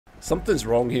Something's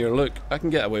wrong here. Look, I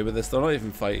can get away with this. They're not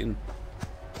even fighting.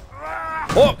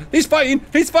 Oh, he's fighting!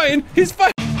 He's fighting! He's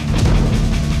fighting!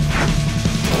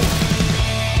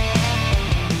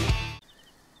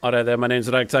 Alright there, my name's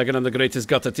Ragtag and I'm the greatest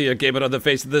gutter tier gamer on the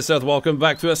face of this earth. Welcome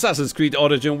back to Assassin's Creed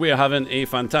Origin. We're having a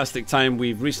fantastic time.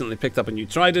 We've recently picked up a new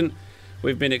trident.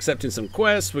 We've been accepting some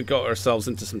quests. We got ourselves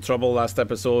into some trouble last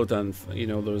episode, and you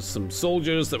know, there was some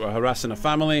soldiers that were harassing a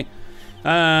family,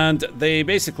 and they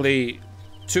basically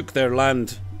took their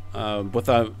land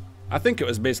without, I think it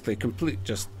was basically complete,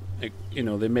 just, you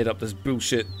know, they made up this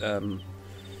bullshit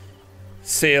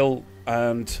sale,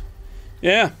 and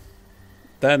yeah,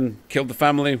 then killed the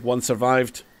family. One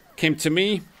survived, came to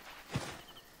me.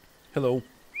 Hello,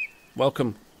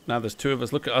 welcome. Now there's two of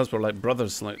us. Look at us, we're like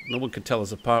brothers. Like no one could tell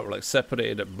us apart. We're like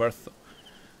separated at birth.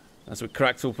 As we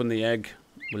cracked open the egg,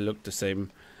 we looked the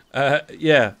same.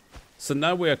 Yeah, so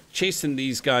now we're chasing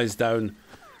these guys down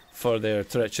for their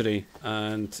treachery.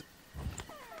 And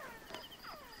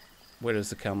where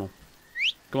is the camel?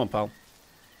 Come on, pal.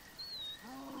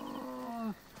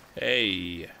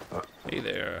 Hey, hey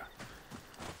there.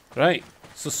 Right,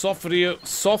 so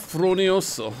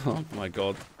Sophronios, oh my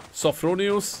god,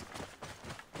 Sophronios,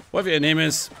 whatever your name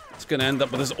is, it's gonna end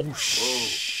up with this. Oh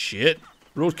shit!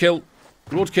 Roadkill,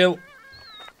 roadkill,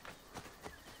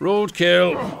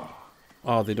 roadkill.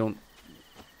 Oh, they don't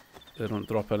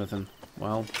drop anything.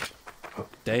 Well,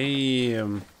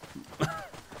 damn.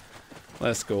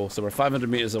 Let's go. So we're 500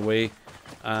 meters away,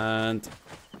 and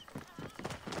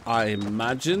I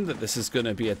imagine that this is going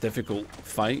to be a difficult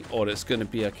fight, or it's going to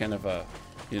be a kind of a,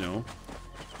 you know,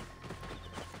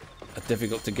 a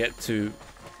difficult to get to.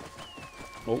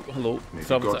 Oh, hello. May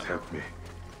God help me.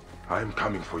 I am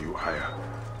coming for you, Aya.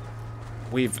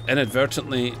 We've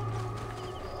inadvertently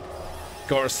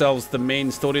got ourselves the main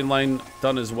storyline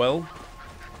done as well.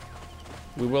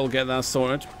 We will get that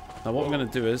sorted. Now what we're going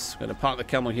to do is, we're going to park the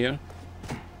camel here,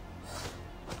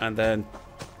 and then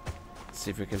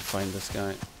see if we can find this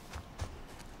guy.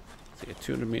 So you're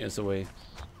 200 meters away.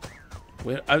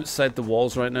 We're outside the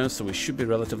walls right now, so we should be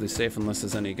relatively safe unless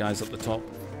there's any guys up the top.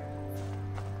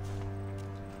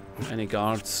 Any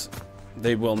guards.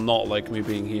 They will not like me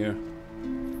being here.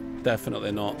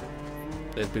 Definitely not.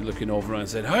 They'd be looking over and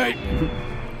saying, "Hey!"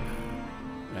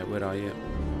 Right, where are you?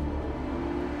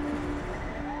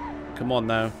 Come on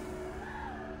now.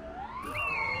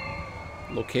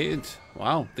 Located.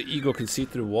 Wow, the eagle can see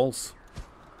through walls.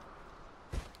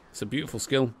 It's a beautiful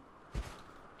skill.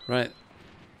 Right.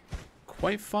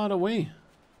 Quite far away.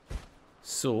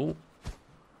 So,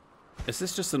 is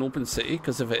this just an open city?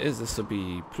 Because if it is, this will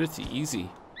be pretty easy.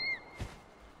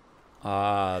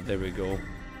 Ah, there we go.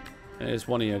 There's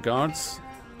one of your guards.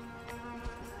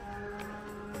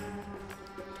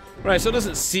 Right, so it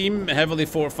doesn't seem heavily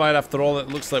fortified after all. It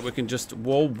looks like we can just...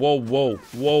 Whoa, whoa, whoa,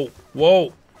 whoa,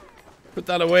 whoa. Put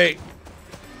that away.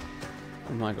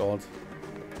 Oh my god.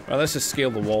 Right, let's just scale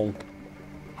the wall.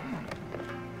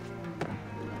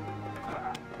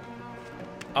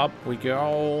 Up we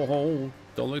go.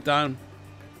 Don't look down.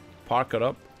 Park it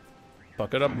up.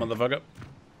 Buck it up, motherfucker.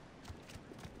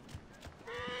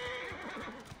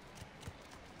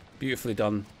 Beautifully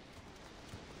done.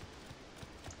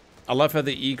 I love how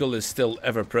the eagle is still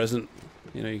ever present.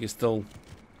 You know, you can still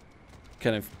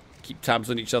kind of keep tabs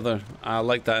on each other. I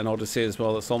like that in Odyssey as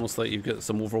well. It's almost like you've got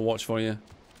some Overwatch for you.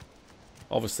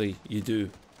 Obviously, you do.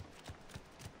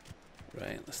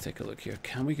 Right, let's take a look here.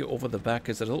 Can we get over the back?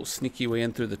 Is there a little sneaky way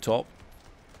in through the top?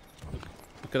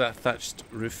 Look at that thatched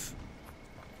roof.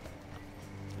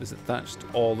 Is it thatched?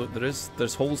 Oh, look,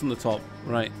 there's holes in the top.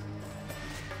 Right.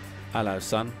 Hello,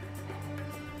 son.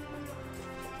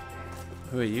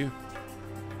 Who are you?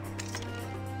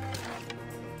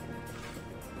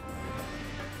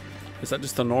 Is that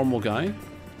just a normal guy?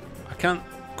 I can't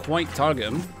quite target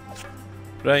him.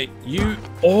 Right, you...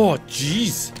 Oh,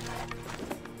 jeez!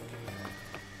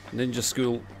 Ninja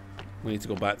school. We need to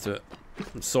go back to it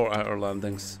and sort out our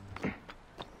landings.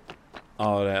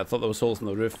 Alright, I thought there was holes in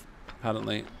the roof.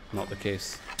 Apparently, not the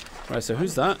case. Right, so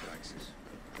who's that?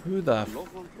 Who the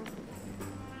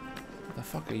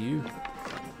fuck are you?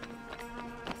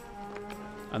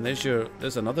 And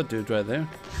there's another dude right there.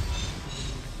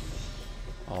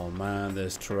 Oh man,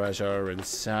 there's treasure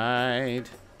inside.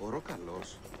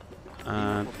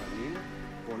 And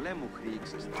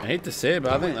I hate to say it,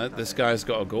 but I think that this guy's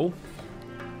got to go.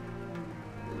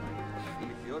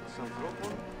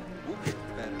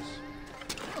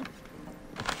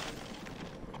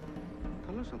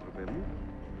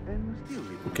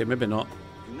 Okay, maybe not.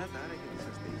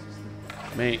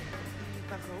 Mate.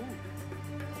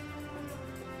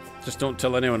 Just don't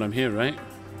tell anyone I'm here, right?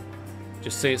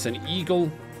 Just say it's an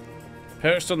eagle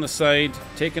Perched on the side,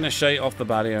 taking a shite off the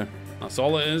barrier. That's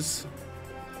all it is.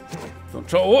 Don't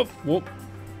try. Whoop! Whoop!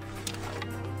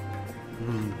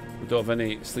 We don't have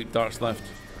any sleep darts left.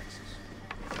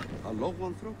 A log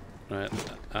one through. Right.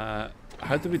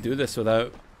 How do we do this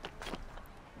without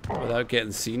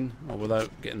getting seen or without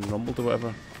getting rumbled or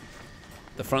whatever?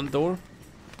 The front door?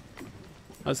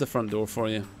 How's the front door for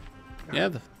you? Yeah,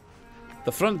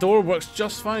 the front door works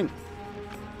just fine.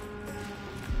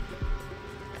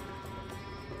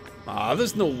 Ah,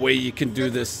 there's no way you can do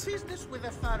this. Business with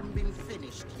the farm been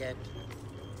finished yet?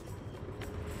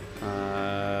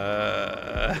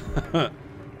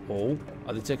 Oh,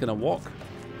 are they taking a walk?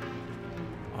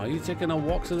 Are you taking a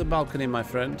walk to the balcony, my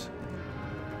friend?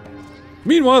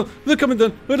 Meanwhile, they're coming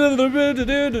down.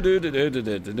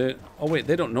 Oh wait,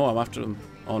 they don't know I'm after them.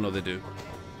 Oh no, they do.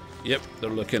 Yep, they're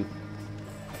looking.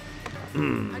 I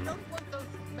don't want those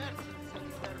merchants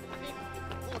and their big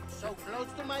goods so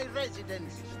close to my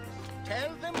residence.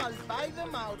 Tell them I'll buy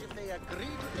them out if they agree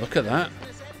to Look at that.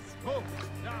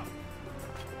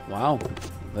 Wow,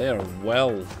 they are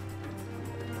well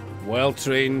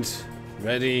trained,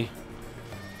 ready.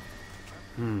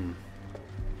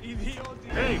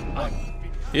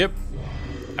 Yep,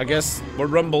 I guess we're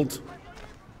rumbled.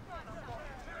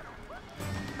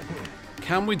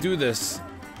 Can we do this?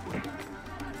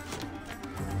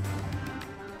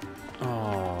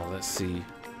 Oh, let's see.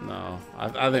 No,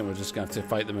 I think we're just going to have to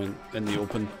fight them in the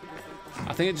open.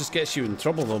 I think it just gets you in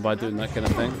trouble though by doing that kind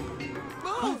of thing.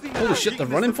 Holy shit, they're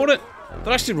running for it.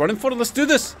 They're actually running for it. Let's do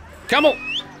this. Camel!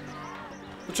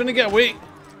 They're trying to get away.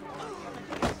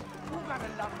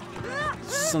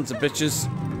 Sons of bitches.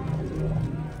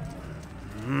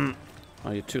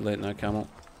 Oh, you're too late now, Camel.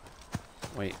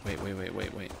 Wait.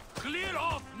 Clear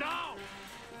off now.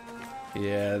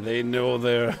 Yeah, they know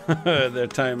their their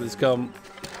time has come.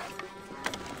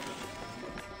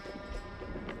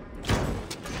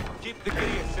 Keep the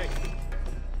gear safe.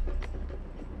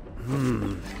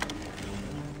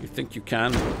 You think you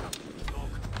can?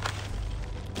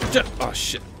 Oh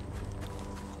shit.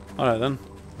 Alright then.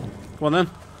 Come on then.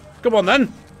 Come on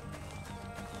then.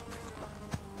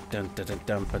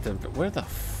 Where the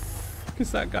fuck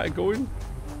is that guy going?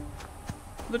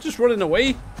 They're just running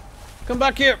away. Come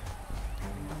back here.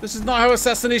 This is not how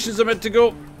assassinations are meant to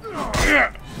go.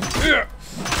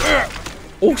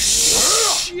 Oh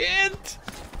shit!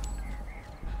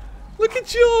 Look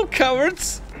at you all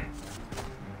cowards.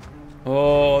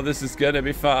 Oh, this is gonna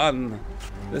be fun.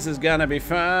 This is gonna be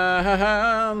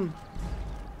fun.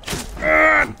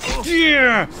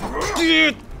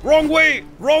 Wrong way!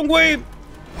 Wrong way!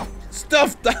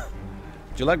 Stuff that.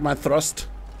 Do you like my thrust?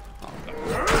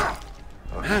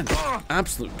 Man,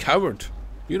 absolute coward.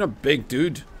 You're a big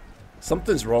dude.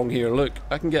 Something's wrong here. Look,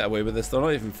 I can get away with this. They're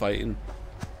not even fighting.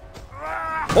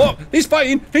 Oh, he's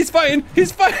fighting! He's fighting!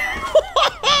 He's fighting!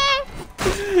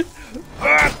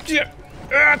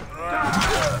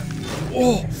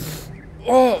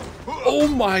 Oh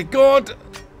my god!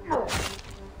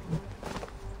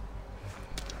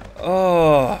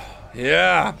 Oh,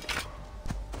 yeah.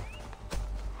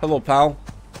 Hello, pal.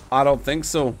 I don't think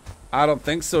so. I don't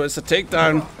think so. It's a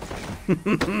takedown.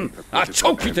 I'll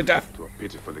choke you to death. To a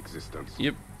pitiful existence.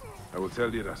 Yep. I will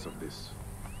tell the rest of this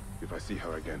if I see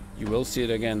her again. You will see it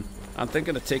again. I'm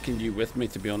thinking of taking you with me,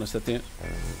 to be honest with you.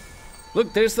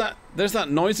 Look, there's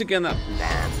that noise again. That.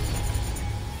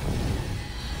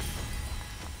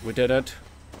 We did it.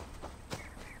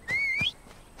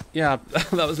 Yeah,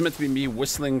 that was meant to be me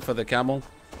whistling for the camel.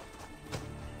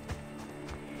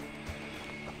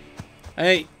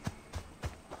 Hey,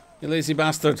 you lazy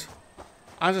bastard.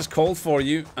 I just called for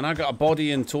you, and I got a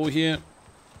body in tow here.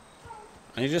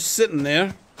 And you're just sitting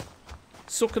there,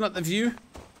 soaking up the view.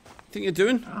 What think you're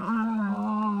doing?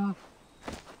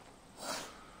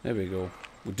 There we go.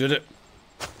 We did it.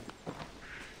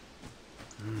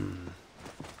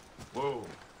 Whoa.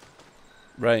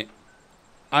 Right.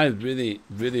 I really,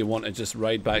 really want to just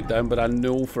ride back down, but I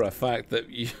know for a fact that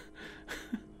you,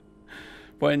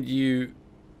 when you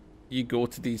go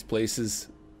to these places,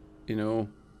 you know,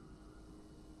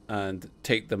 and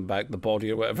take them back, the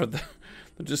body or whatever, they're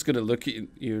just going to look at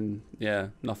you and, yeah,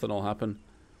 nothing will happen.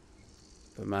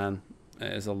 But man,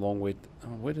 it is a long way.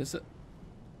 Oh, where is it?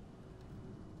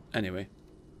 Anyway.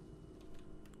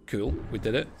 Cool, we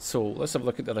did it. So let's have a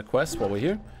look at the other quests while we're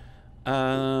here.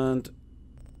 And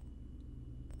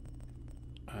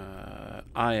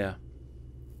Aya.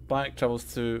 Bayek travels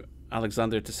to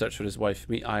Alexandria to search for his wife.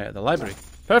 Meet Aya at the library.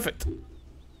 Perfect.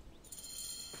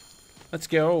 Let's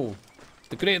go.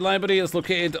 The Great Library is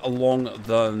located along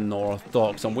the North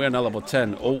Docks, and we're now level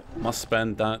 10. Oh, must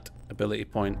spend that ability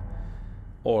point.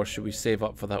 Or should we save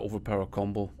up for that overpower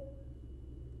combo?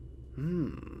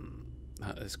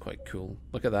 That is quite cool.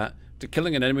 Look at that. To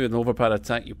killing an enemy with an overpower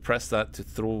attack, you press that to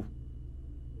throw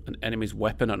an enemy's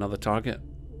weapon at another target.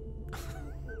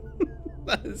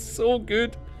 That is so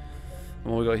good.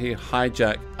 And what we got here?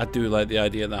 Hijack. I do like the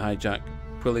idea of the hijack.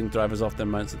 Pulling drivers off their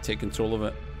mounts and take control of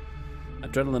it.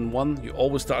 Adrenaline 1. You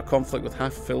always start a conflict with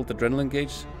half-filled adrenaline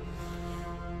gauge.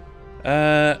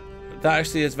 That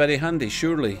actually is very handy,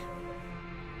 surely.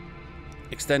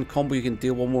 Extend combo, you can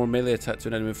deal one more melee attack to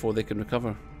an enemy before they can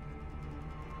recover.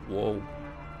 Whoa.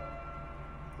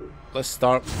 Let's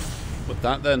start with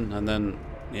that then, and then,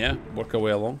 yeah, work our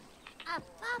way along.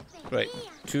 Right,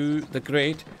 to the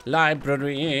great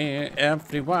library,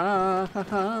 everyone.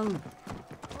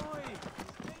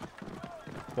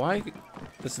 Why?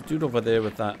 There's a dude over there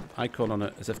with that icon on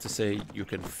it, as if to say you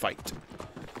can fight.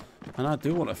 And I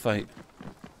do want to fight.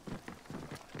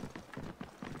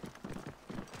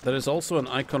 There is also an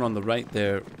icon on the right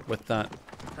there with that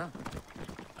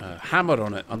hammer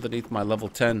on it underneath my level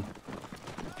 10.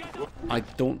 I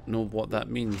don't know what that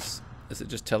means. Is it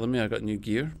just telling me I got new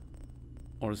gear?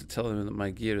 Or is it telling me that my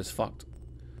gear is fucked?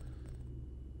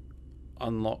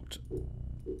 Unlocked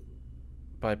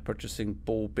by purchasing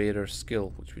bow bearer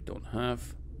skill, which we don't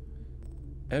have.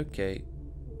 Okay.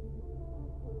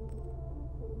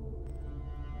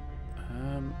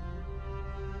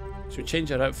 Should we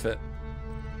change our outfit?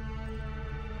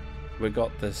 We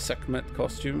got the Sekhmet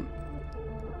costume.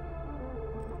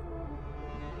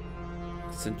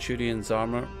 Centurion's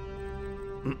armor.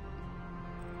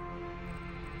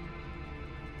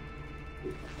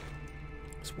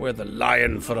 Let's wear the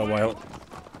lion for a while.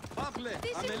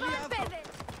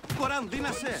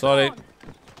 Sorry.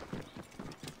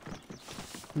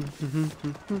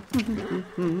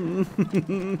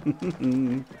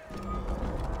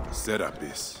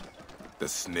 Serapis. The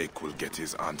snake will get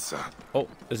his answer. Oh,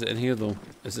 is it in here though?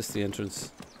 Is this the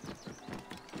entrance?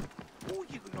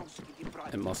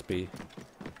 It must be.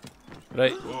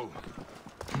 Right. Whoa.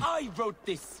 I wrote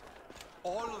this.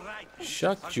 All right.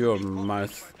 Shut your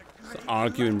mouth. It's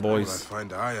arguing, When I boys.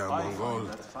 find Aya among all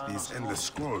these endless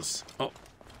scrolls. Oh.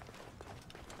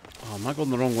 Oh, am I going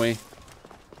the wrong way?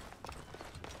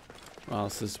 Wow,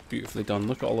 this is beautifully done.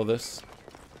 Look at all of this.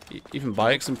 Even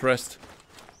Bayek's impressed.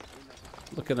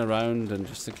 Looking around and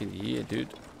just thinking, yeah,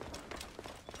 dude.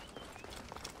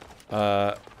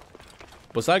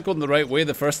 Was I going the right way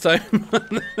the first time?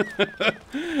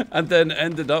 And then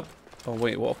ended up... Oh,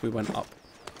 wait, what if we went up?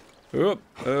 One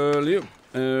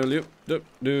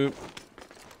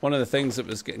of the things that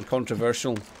was getting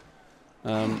controversial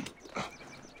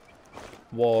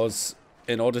was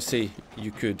in Odyssey,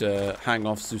 you could hang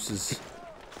off Zeus's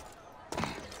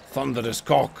thunderous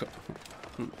cock.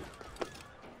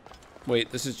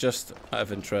 Wait, this is just out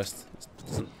of interest.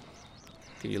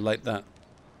 Can you light that?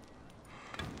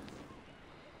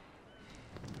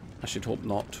 I should hope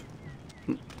not.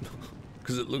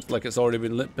 Because it looks like it's already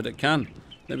been lit, but it can.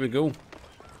 There we go.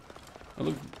 I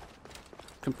look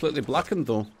completely blackened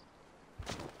though.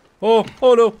 Oh,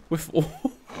 oh no!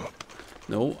 Oh.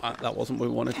 No, that wasn't what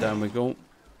we wanted. Down we go.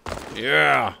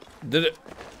 Yeah! Did it!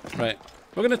 Right.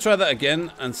 We're going to try that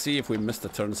again and see if we missed a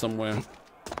turn somewhere.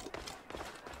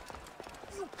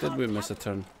 Did we miss a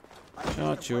turn?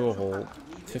 Shut your hole.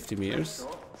 50 meters.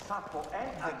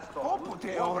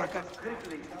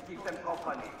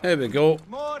 There we go.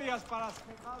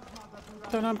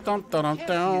 Dun, dun, dun,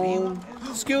 dun.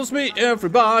 Excuse me,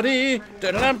 everybody.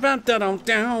 Dun, dun, dun,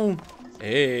 dun.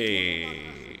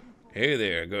 Hey. Hey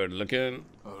there, good looking.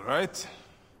 Alright.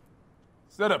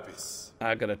 Serapis.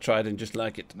 I gotta try it and just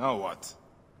like it. Now what?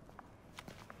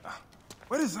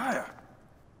 Where is Aya?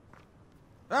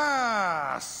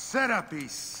 Ah,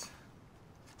 Serapis.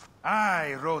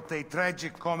 I wrote a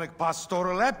tragic comic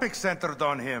pastoral epic centered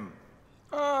on him.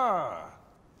 Ah.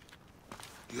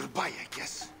 You're Bayek,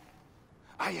 yes?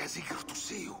 Aya's eager to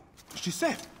see you. She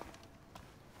said.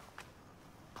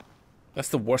 That's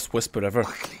the worst whisper ever.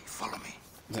 Quickly, follow me.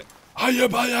 Like, Aya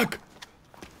Bayek!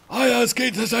 Aya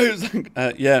skate us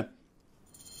out! Yeah.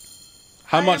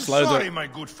 How much louder? Sorry, my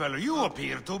good fellow. You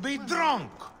appear to be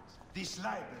drunk. This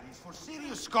library is for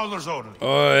serious scholars only.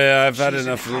 Oh yeah, I've had She's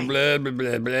enough. in Blah, blah,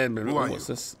 blah, blah, blah. Who are What's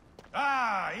you? this?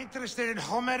 Ah, interested in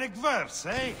Homeric verse,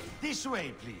 eh? This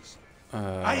way, please.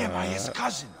 I am Aya's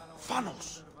cousin,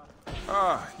 Phanos.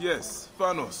 Ah, yes,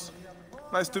 Phanos.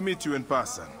 Nice to meet you in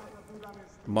person.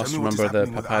 Must Tell me what is remember the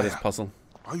happening with papyrus Aya. puzzle.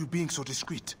 Why are you being so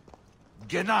discreet?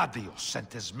 Gennadios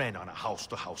sent his men on a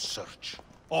house-to-house search.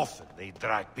 Often they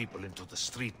drag people into the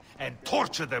street and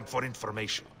torture them for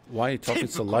information. Why are you talking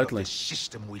so Typical of loudly? the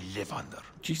system we live under.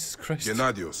 Jesus Christ.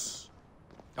 Gennadios.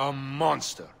 A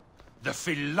monster. The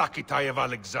Philokitai of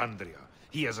Alexandria.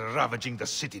 He is ravaging the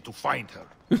city to find her.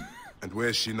 And where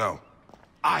is she now?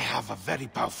 I have a very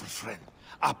powerful friend,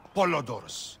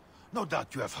 Apollodorus. No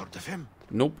doubt you have heard of him.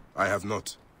 Nope. I have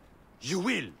not. You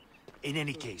will. In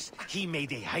any case, he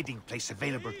made a hiding place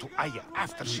available to Aya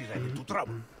after she ran into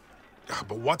trouble.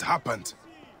 But what happened?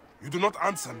 You do not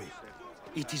answer me.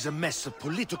 It is a mess of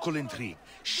political intrigue.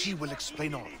 She will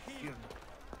explain all.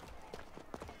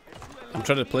 I'm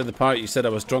trying to play the part. You said I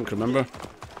was drunk, remember?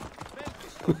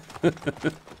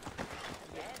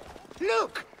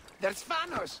 Look! There's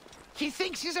Thanos! He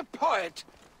thinks he's a poet!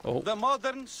 Oh. The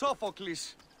modern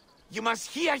Sophocles. You must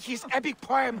hear his epic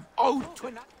poem, Ode to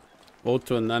an... Ode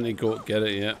to a nanny goat. Get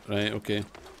it? Yeah. Right. Okay.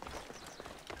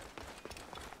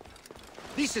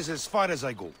 This is as far as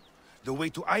I go. The way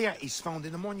to Aya is found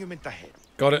in the monument ahead.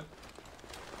 Got it.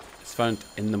 It's found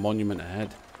in the monument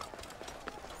ahead.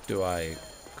 Do I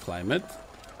climb it?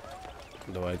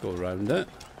 Do I go around it?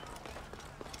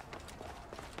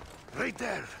 Right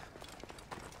there.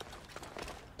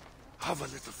 Have a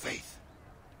little faith.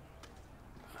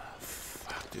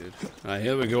 Fuck, dude. Alright,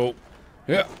 here we go.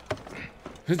 Yeah.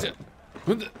 It's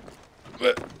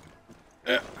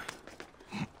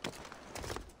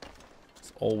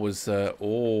always,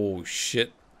 oh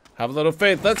shit. Have a little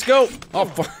faith. Let's go. Oh,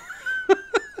 fuck.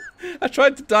 I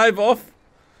tried to dive off.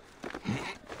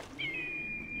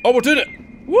 Oh, we're doing it.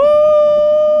 Woo!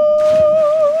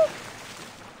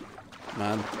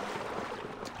 Man.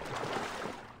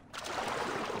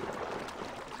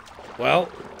 Well,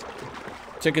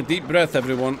 take a deep breath,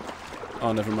 everyone.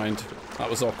 Oh, never mind. That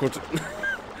was awkward.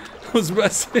 I was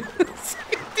messing. Take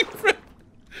a deep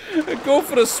breath. Go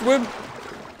for a swim.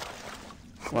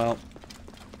 Well,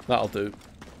 that'll do.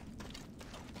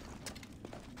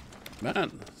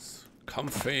 Man, it's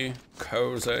comfy,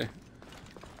 cozy.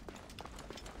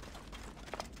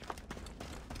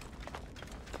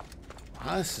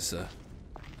 Wow, this is a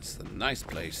nice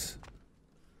place.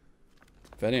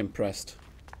 Very impressed.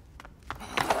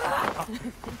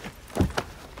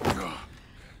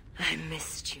 I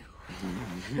missed you.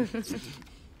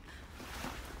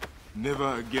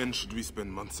 Never again should we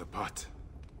spend months apart.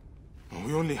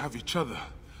 We only have each other.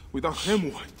 Without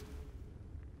him, what?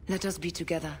 Let us be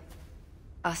together.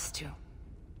 Us two.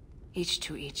 Each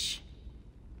to each.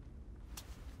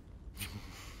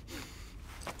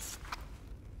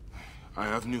 I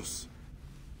have news.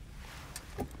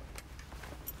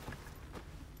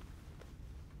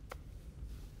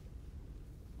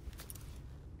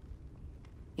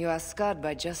 You are scarred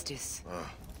by justice.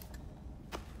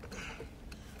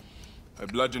 I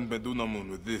bludgeoned Medunamun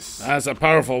with this. That's a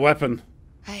powerful weapon.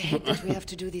 I hate that we have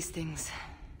to do these things.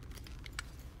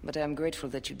 But I am grateful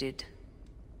that you did.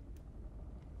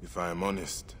 If I am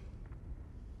honest,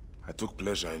 I took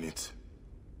pleasure in it.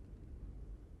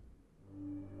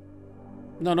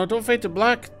 No, no, don't fade to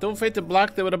black. Don't fade to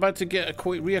black. They were about to get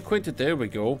reacquainted. There we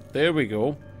go. There we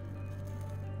go.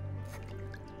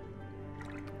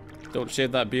 Don't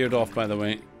shave that beard off, by the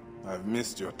way. I've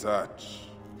missed your touch.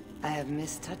 I have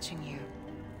missed touching you.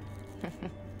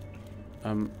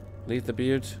 Leave the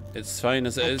beard. It's fine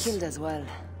as it is. I killed as well.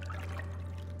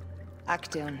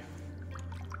 Actaeon.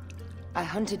 I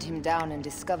hunted him down and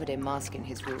discovered a mask in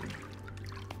his room.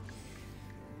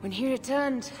 When he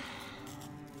returned,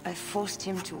 I forced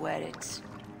him to wear it.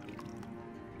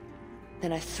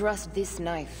 Then I thrust this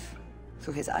knife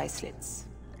through his eye slits.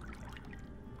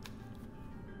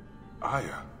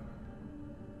 Aya.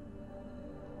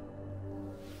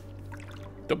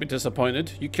 Don't be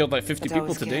disappointed. You killed like 50 But people I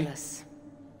was today. careless.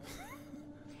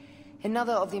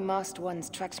 Another of the masked ones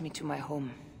tracked me to my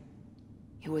home.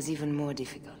 It was even more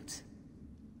difficult.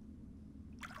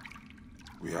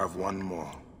 We have one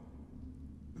more.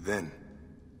 Then,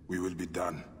 we will be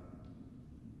done.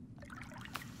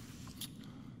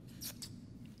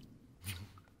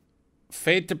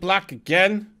 Fade to black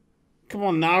again? Come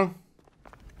on now.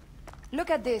 Look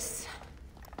at this.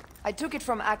 I took it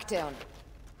from Actaeon.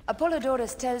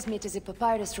 Apollodorus tells me it is a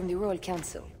papyrus from the Royal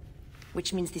Council,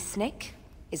 which means the snake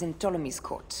is in Ptolemy's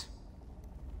court.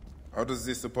 How does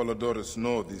this Apollodorus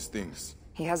know these things?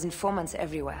 He has informants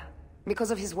everywhere,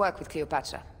 because of his work with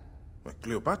Cleopatra. But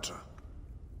Cleopatra?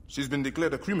 She's been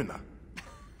declared a criminal.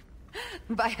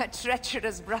 By her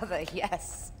treacherous brother,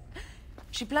 yes.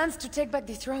 She plans to take back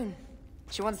the throne.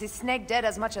 She wants the snake dead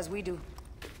as much as we do.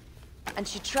 And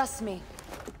she trusts me.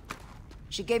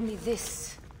 She gave me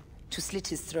this to slit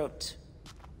his throat.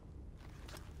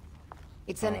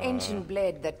 It's an ancient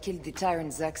blade that killed the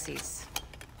tyrant Xerxes.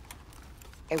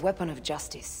 A weapon of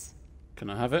justice. Can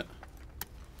I have it?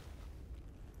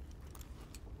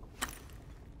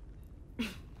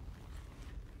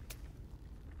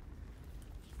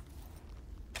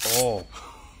 Oh.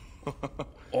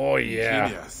 Oh, yeah.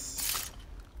 Genius.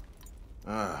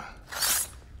 Ah.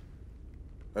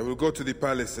 I will go to the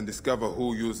palace and discover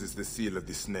who uses the seal of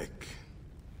the snake.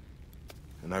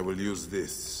 And I will use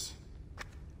this.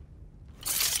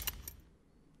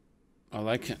 I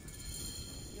like it.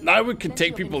 Now we can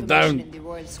take people down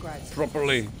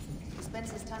properly.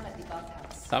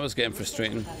 That was getting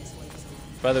frustrating.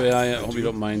 By the way, I hope you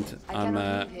don't mind.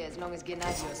 I'm here as long as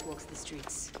Gennadios walks the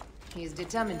streets. He is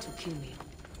determined to kill me.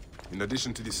 In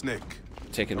addition to the snake,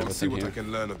 taking I will see everything what here. I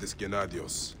can learn of this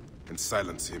Gennadios and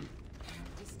silence him.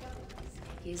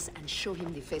 And show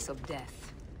him the face of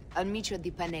death. I'll meet you at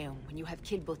the Paneum when you have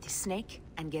killed both the snake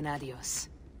and Gennadios.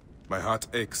 My heart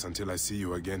aches until I see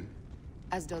you again.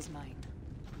 As does mine,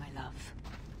 my love.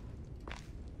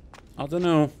 I don't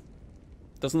know.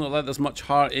 Doesn't look like there's much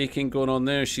heart aching going on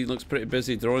there. She looks pretty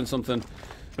busy drawing something.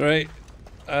 Right.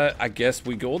 I guess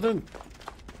we go then.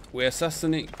 We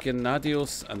assassinate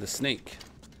Gennadios and the snake.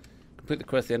 Complete the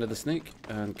quest at the end of the snake.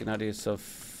 And Gennadios of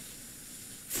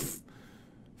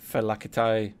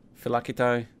Philakitai.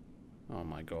 Oh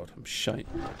my god, I'm shite.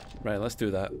 Right, let's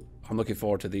do that. I'm looking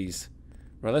forward to these.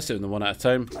 Right, let's do them one at a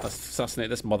time. Let's assassinate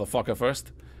this motherfucker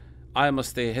first. I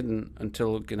must stay hidden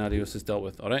until Gennadios is dealt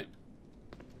with, alright?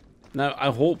 Now, I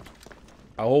hope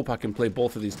I can play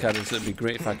both of these characters. It'd be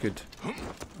great if I could.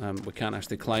 We can't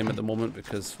actually climb at the moment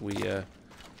because we are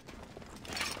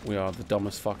the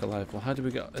dumbest fuck alive. Well, how do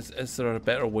we go? Is there a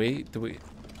better way? Do we...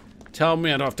 Tell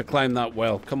me I don't have to climb that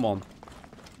well. Come on.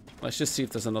 Let's just see if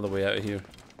there's another way out of here.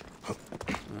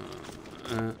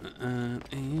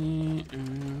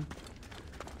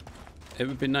 It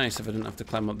would be nice if I didn't have to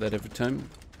climb up there every time.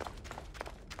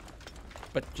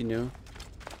 But, you know,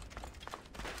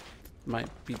 might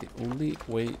be the only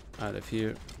way out of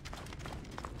here.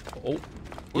 Oh,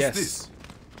 What's yes. this?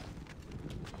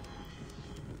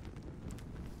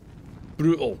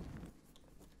 Brutal.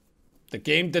 The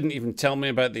game didn't even tell me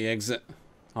about the exit.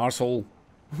 Arsehole.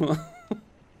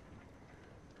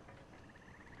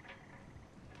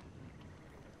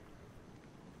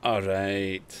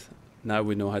 Alright. Now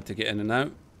we know how to get in and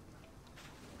out.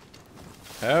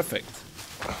 Perfect.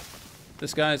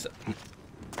 This guy's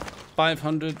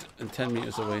 510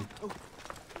 meters away.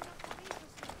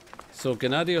 So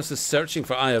Gennadios is searching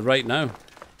for Aya right now.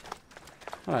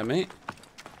 Alright, mate.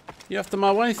 You after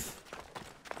my wife?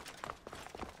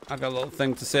 I got a little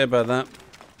thing to say about that.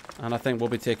 And I think we'll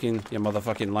be taking your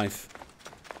motherfucking life.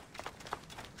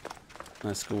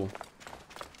 That's cool.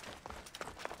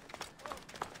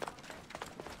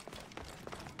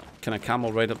 Can I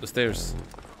camel right up the stairs?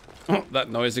 Oh, that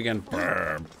noise again.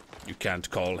 Brr, you can't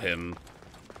call him.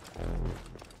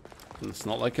 It's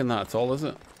not liking that at all, is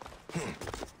it?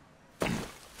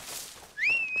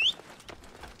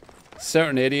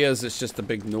 Certain areas, it's just a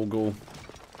big no-go.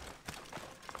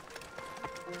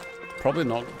 Probably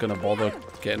not gonna bother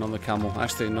getting on the camel.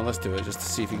 Actually, no, let's do it just to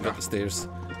see if you can get the stairs.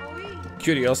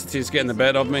 Curiosity is getting the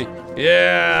better of me.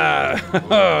 Yeah!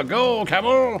 Go,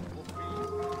 camel!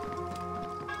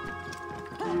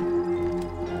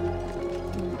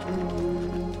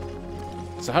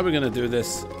 So how are we gonna do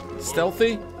this?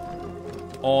 Stealthy?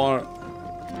 Or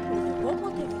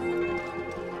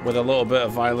with a little bit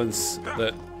of violence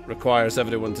that requires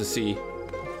everyone to see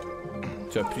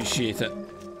to appreciate it?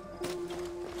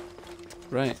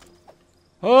 Right.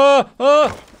 Oh!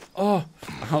 Oh! Oh!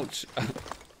 Ouch.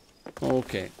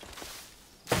 Okay.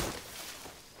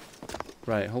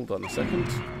 Right, hold on a second.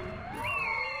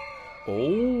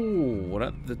 Oh, we're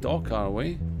at the dock, are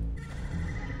we?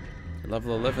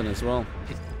 Level 11 as well.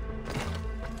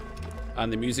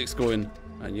 And the music's going.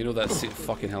 And you know that's it.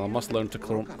 Fucking hell, I must learn to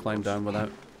climb down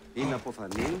without.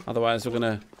 Otherwise we're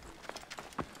gonna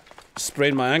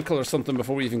sprain my ankle or something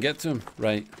before we even get to him.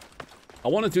 Right. I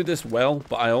want to do this well,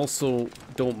 but I also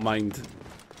don't mind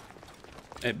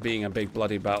it being a big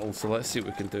bloody battle, so let's see what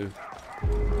we can do.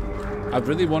 I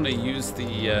really want to use the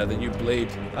new blade.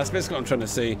 That's basically what I'm trying to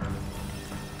say.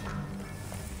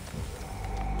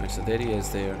 Right, so there he is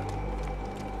there.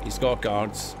 He's got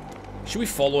guards. Should we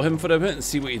follow him for a bit and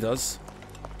see what he does?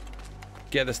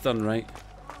 Get this done right.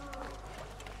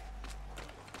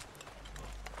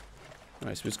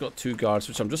 Alright, so he's got 2 guards,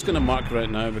 which I'm just going to mark right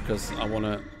now because I want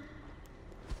to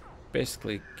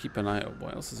basically keep an eye out.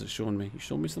 What else is it showing me? You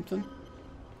showing me something?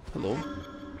 Hello?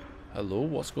 Hello?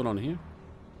 What's going on here?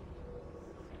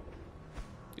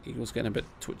 The eagle's getting a bit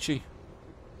twitchy.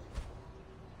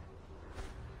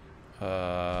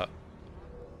 Okay.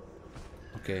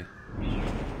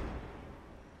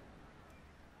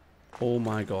 Oh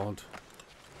my god.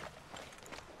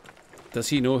 Does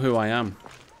he know who I am?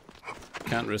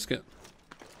 Can't risk it.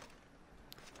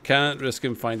 Can't risk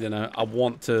him finding out. I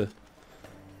want to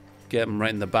get him right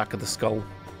in the back of the skull.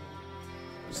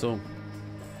 So.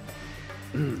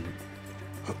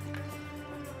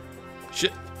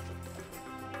 Shit.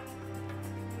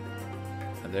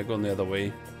 And they're going the other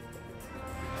way.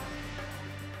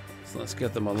 So let's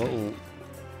give them a little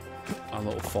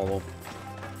follow.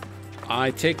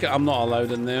 I take it I'm not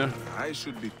allowed in there. I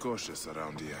should be cautious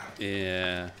around here.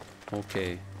 Yeah.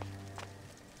 Okay.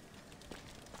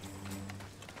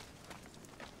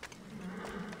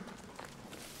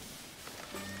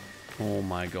 Oh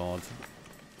my god.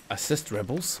 Assist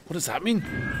rebels? What does that mean?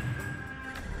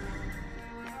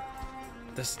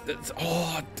 This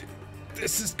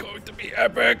is going to be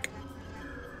epic.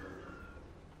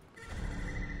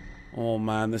 Oh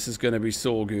man, this is going to be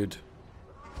so good.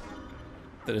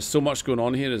 There is so much going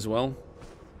on here as well.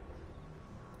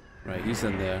 Right, he's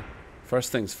in there.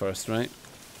 First things first, right?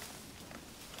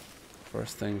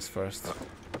 First things first.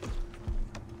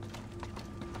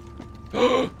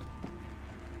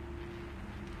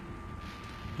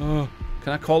 Oh,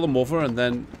 can I call him over and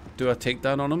then do a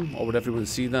takedown on him? Or would everyone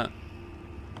see that?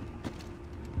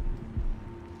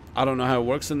 I don't know how it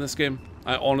works in this game.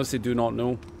 I honestly do not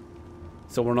know.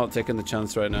 So we're not taking the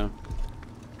chance right now.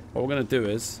 What we're going to do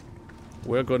is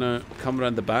we're going to come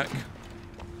around the back.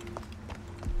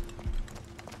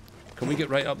 Can we get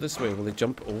right up this way? Will they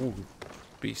jump? Oh,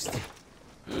 beast.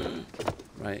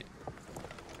 Right.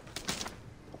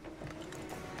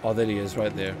 Oh, there he is,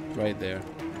 right there. Right there.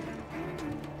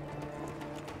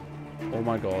 Oh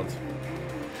my god.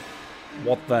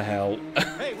 What the hell?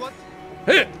 Hey, what?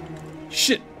 Hey!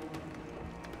 Shit!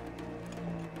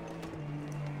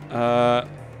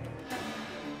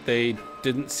 They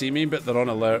didn't see me, but they're on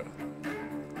alert.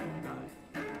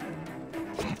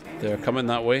 They're coming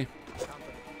that way.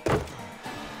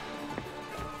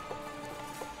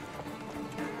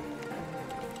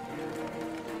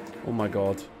 Oh my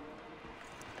god.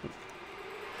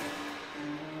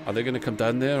 Are they going to come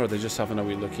down there, or are they just having a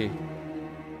wee looky?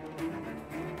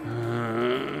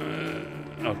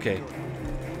 Okay.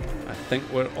 I think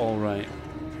we're alright.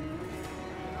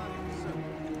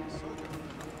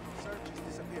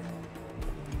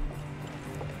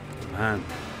 Man.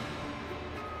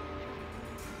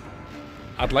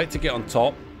 I'd like to get on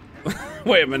top.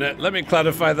 Wait a minute, let me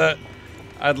clarify that.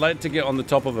 I'd like to get on the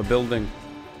top of a building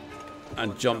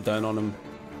and jump down on him.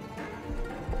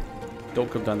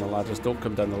 Don't come down the ladders, don't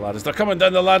come down the ladders. They're coming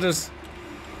down the ladders!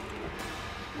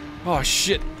 Oh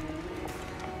shit!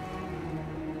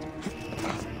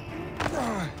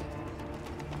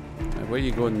 Right, where are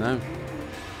you going now?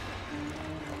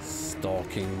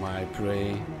 Stalking my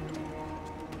prey.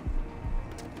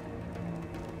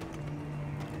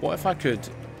 What if I could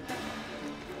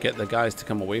get the guys to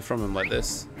come away from him like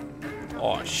this?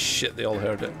 Oh shit, they all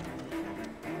heard it.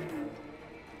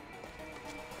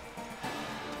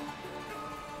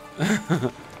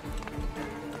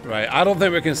 Right, I don't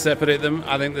think we can separate them.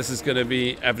 I think this is going to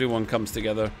be everyone comes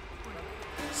together.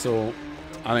 So,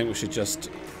 I think we should just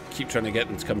keep trying to get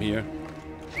them to come here.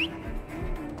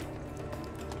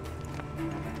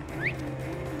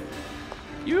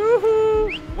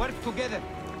 Yoo-hoo! Work together.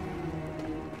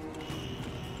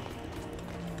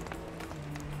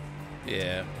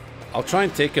 Yeah. I'll try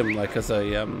and take him like as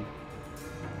a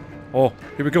Oh,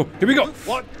 here we go. Here we go.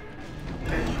 What?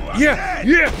 Yeah,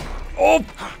 yeah. Oh,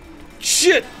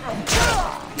 shit.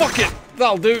 Fuck it.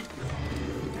 That'll do.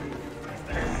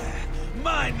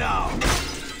 Mine now.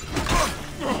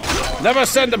 Never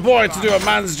send a boy to do a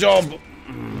man's job.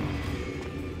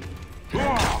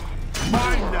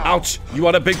 Ouch. You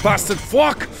are a big bastard.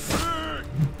 Fuck.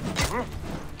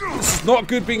 This is not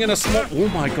good being in a small... Oh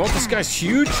my god, this guy's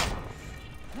huge.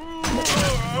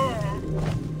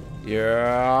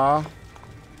 Yeah.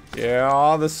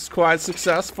 Yeah, this is quite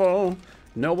successful.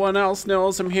 No one else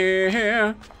knows I'm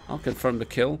here. I'll confirm the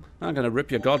kill. I'm gonna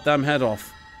rip your goddamn head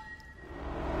off.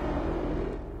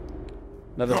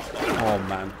 Another... Oh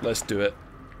man, let's do it.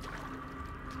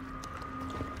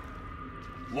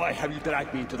 Why have you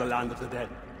dragged me to the land of the dead?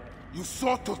 You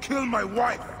sought to kill my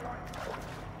wife!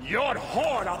 Your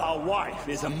whore of a wife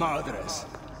is a murderess,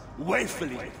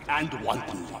 willfully and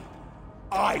wantonly.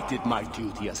 I did my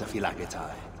duty as a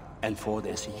Philagetai, and for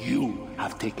this you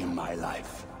have taken my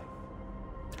life.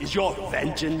 Is your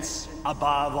vengeance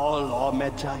above all law,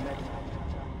 Medjay?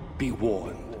 Be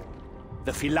warned.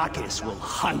 The Philakes will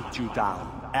hunt you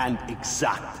down and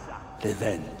exact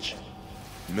revenge.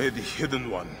 May the Hidden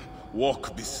One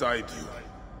walk beside you.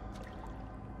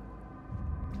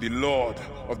 The Lord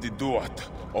of the Duat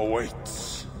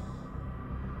awaits.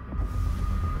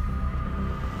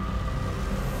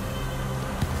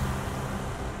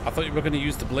 I thought you were going to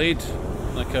use the blade.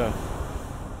 Like a...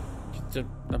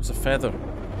 That was a feather.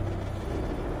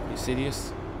 Are you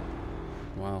serious?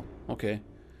 Wow. Okay.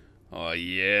 Oh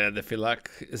yeah, the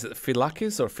Is it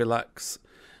Phylakes or Phylax?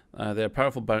 They're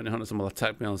powerful bounty hunters and will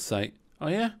attack me on sight. Oh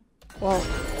yeah? Well,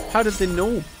 how did they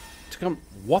know to come?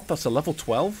 What? That's a level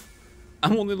 12?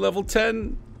 I'm only level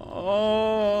 10.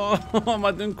 Oh, am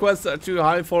I doing quests that are too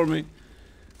high for me?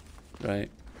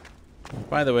 Right.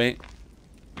 By the way,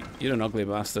 you're an ugly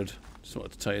bastard. Just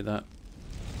wanted to tell you that.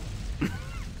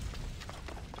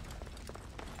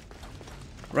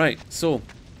 Right, so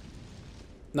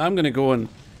now I'm going to go and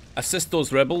assist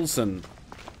those rebels and,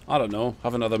 I don't know,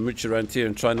 have another mooch around here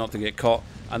and try not to get caught.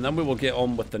 And then we will get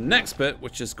on with the next bit,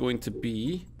 which is going to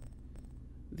be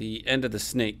the end of the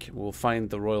snake. We'll find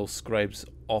the Royal Scribe's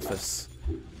office.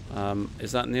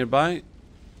 Is that nearby?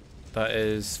 That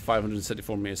is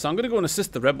 564 meters. So I'm going to go and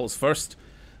assist the rebels first.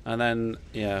 And then,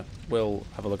 yeah, we'll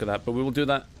have a look at that. But we will do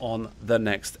that on the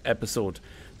next episode.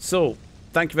 So,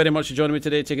 thank you very much for joining me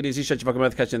today. Take it easy. Shut your fucking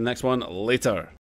mouth. Catch you in the next one. Later.